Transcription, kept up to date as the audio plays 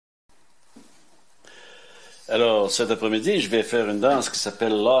Alors, cet après-midi, je vais faire une danse qui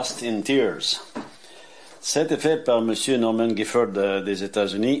s'appelle Lost in Tears. Cette est faite par M. Norman Gifford des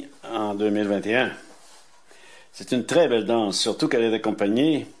États-Unis en 2021. C'est une très belle danse, surtout qu'elle est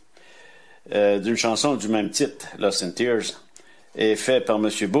accompagnée d'une chanson du même titre, Lost in Tears, et faite par M.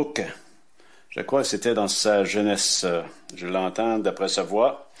 Bouke. Je crois que c'était dans sa jeunesse. Je l'entends d'après sa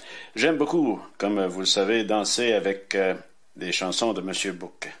voix. J'aime beaucoup, comme vous le savez, danser avec des chansons de M.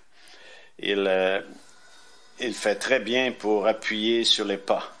 Bouke. Il fait très bien pour appuyer sur les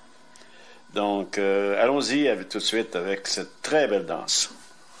pas. Donc, allons-y tout de suite avec cette très belle danse.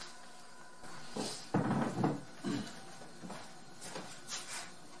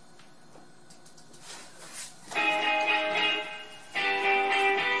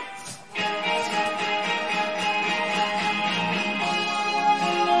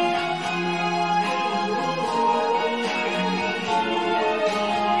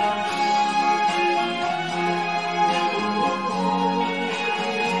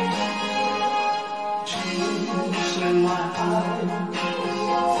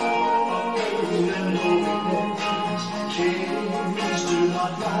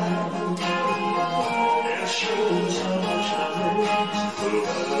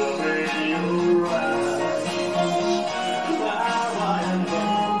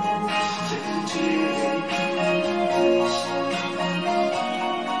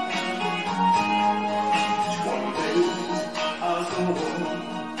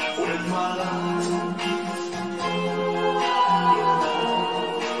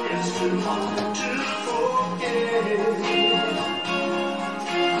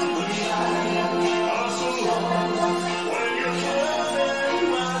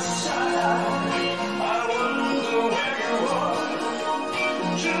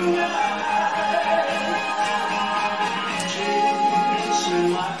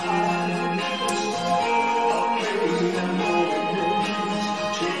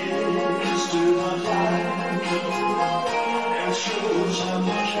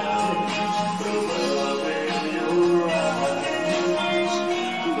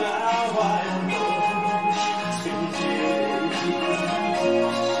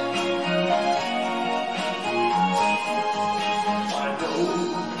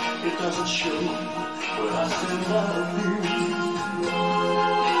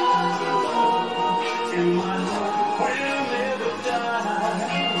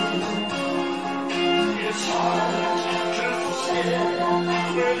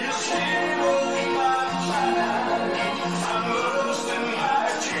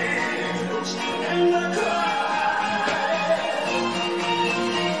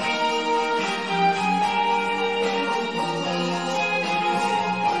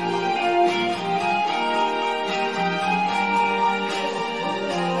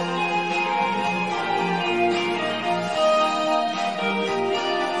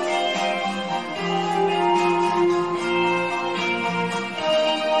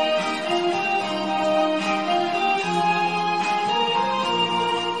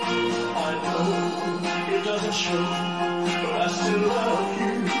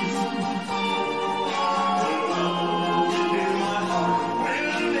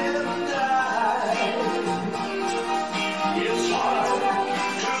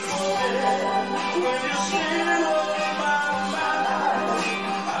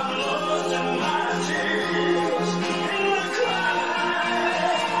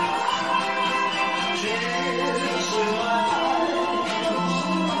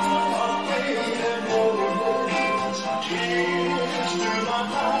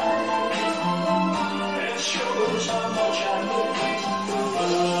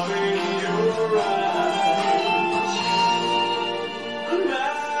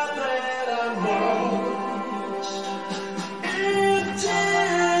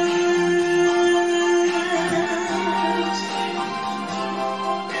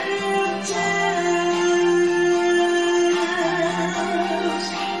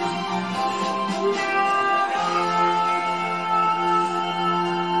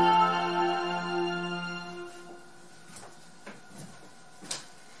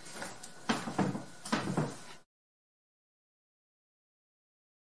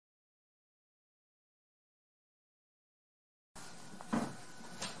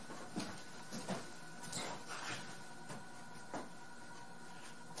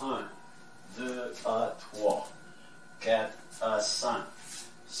 À 3, 4 à 5,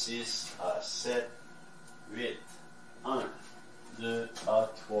 6 à 7, 8, 1, 2 à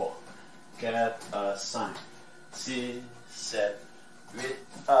 3, 4 à 5, 6, 7, 8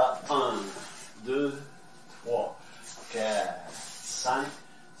 à 1, 2, 3, 4, 5,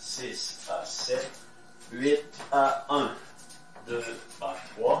 6 à 7, 8 à 1, 2 à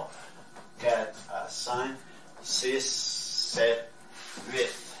 3, 4 à 5, 6, 7, 8.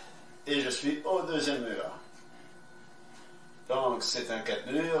 Et je suis au deuxième mur. Donc, c'est un 4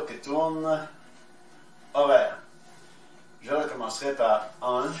 murs qui tourne horaire. Je recommencerai par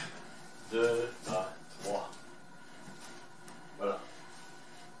 1, 2 à 3. Voilà.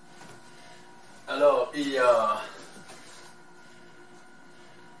 Alors, il y a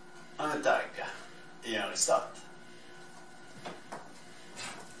un tag et un restart.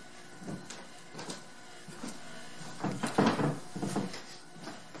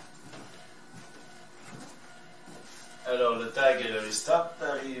 Alors, le tag et le restart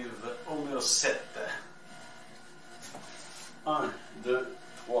arrivent au mur 7. 1, 2,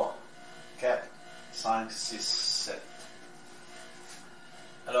 3, 4, 5, 6, 7.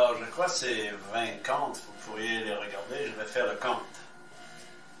 Alors, je crois que c'est 20 comptes. Vous pourriez les regarder. Je vais faire le compte.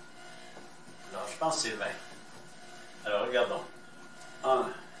 Alors, je pense que c'est 20. Alors, regardons. 1,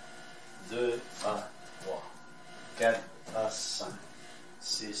 2 à 3, 4 à 5,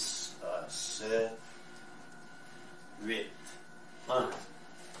 6 à 7, 8. 1,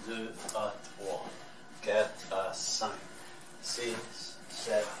 2 à 3, 4 à 5, 6,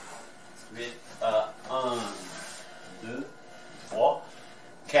 7, 8 à 1, 2, 3,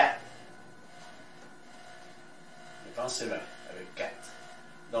 4. Je pense que c'est 20 avec 4.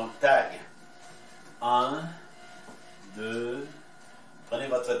 Donc, tag. 1, 2, prenez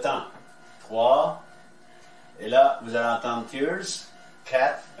votre temps. 3, et là, vous allez entendre tears.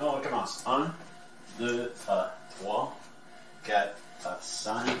 4, et on recommence. 1, 2 à 3, 4 à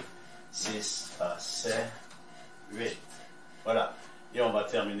 5, 6 à 7, 8. Voilà. Et on va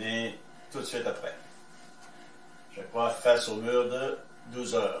terminer tout de suite après. Je crois face au mur de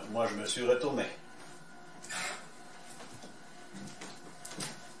 12 heures. Moi, je me suis retourné.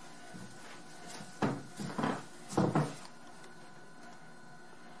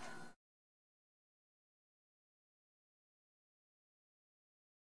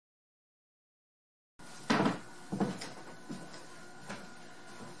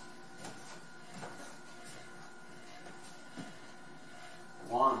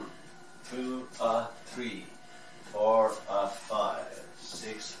 One, two, three, 4, 5,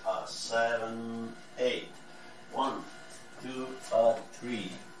 6, 7, 8. 1, 2, 3,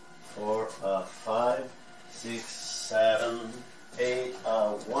 4, 5, 6, 7, 8.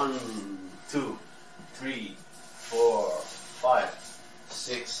 1, 2, 3, 4, 5,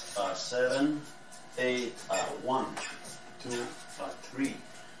 6, 7, 8. 1, 2, 3,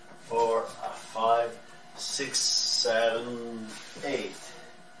 4, 5, 6, 7, 8.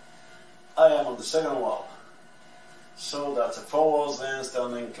 I am on the second wall. So that's a 4 walls dance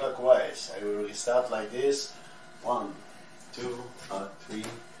turning clockwise. I will restart like this. 1, 2, 3,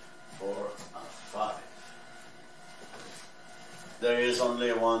 4, 5. There is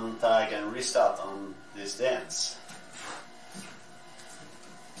only one tag and restart on this dance.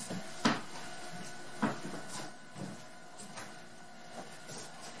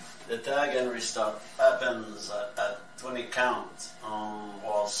 The tag and restart happens at 20 count on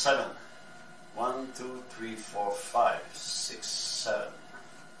wall 7. 1, 2, 3, 4, 5, 6, 7.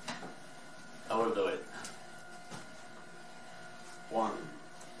 I will do it. 1,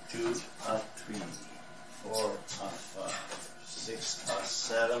 2, 3, 4, 5, 6,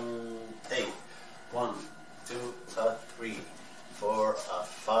 7, 8. 1, 2, 3, 4,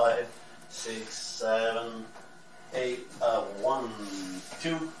 5, 6, 7, 8. 1,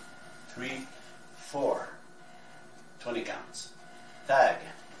 2, 3, 4. 20 counts. Tag.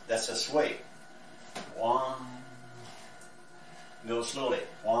 That's a sway. 1. Go slowly.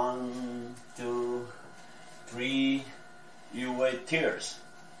 1, 2, 3. You wait tears.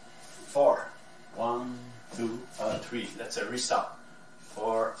 4. 1, 2, 3. That's a restart.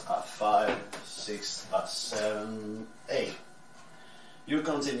 4, 5, 6, 7, 8. You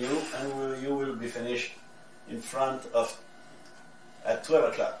continue and you will be finished in front of at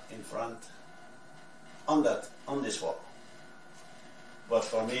 12 o'clock in front on this wall. But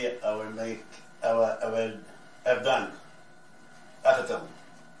for me, I will have done half a tone.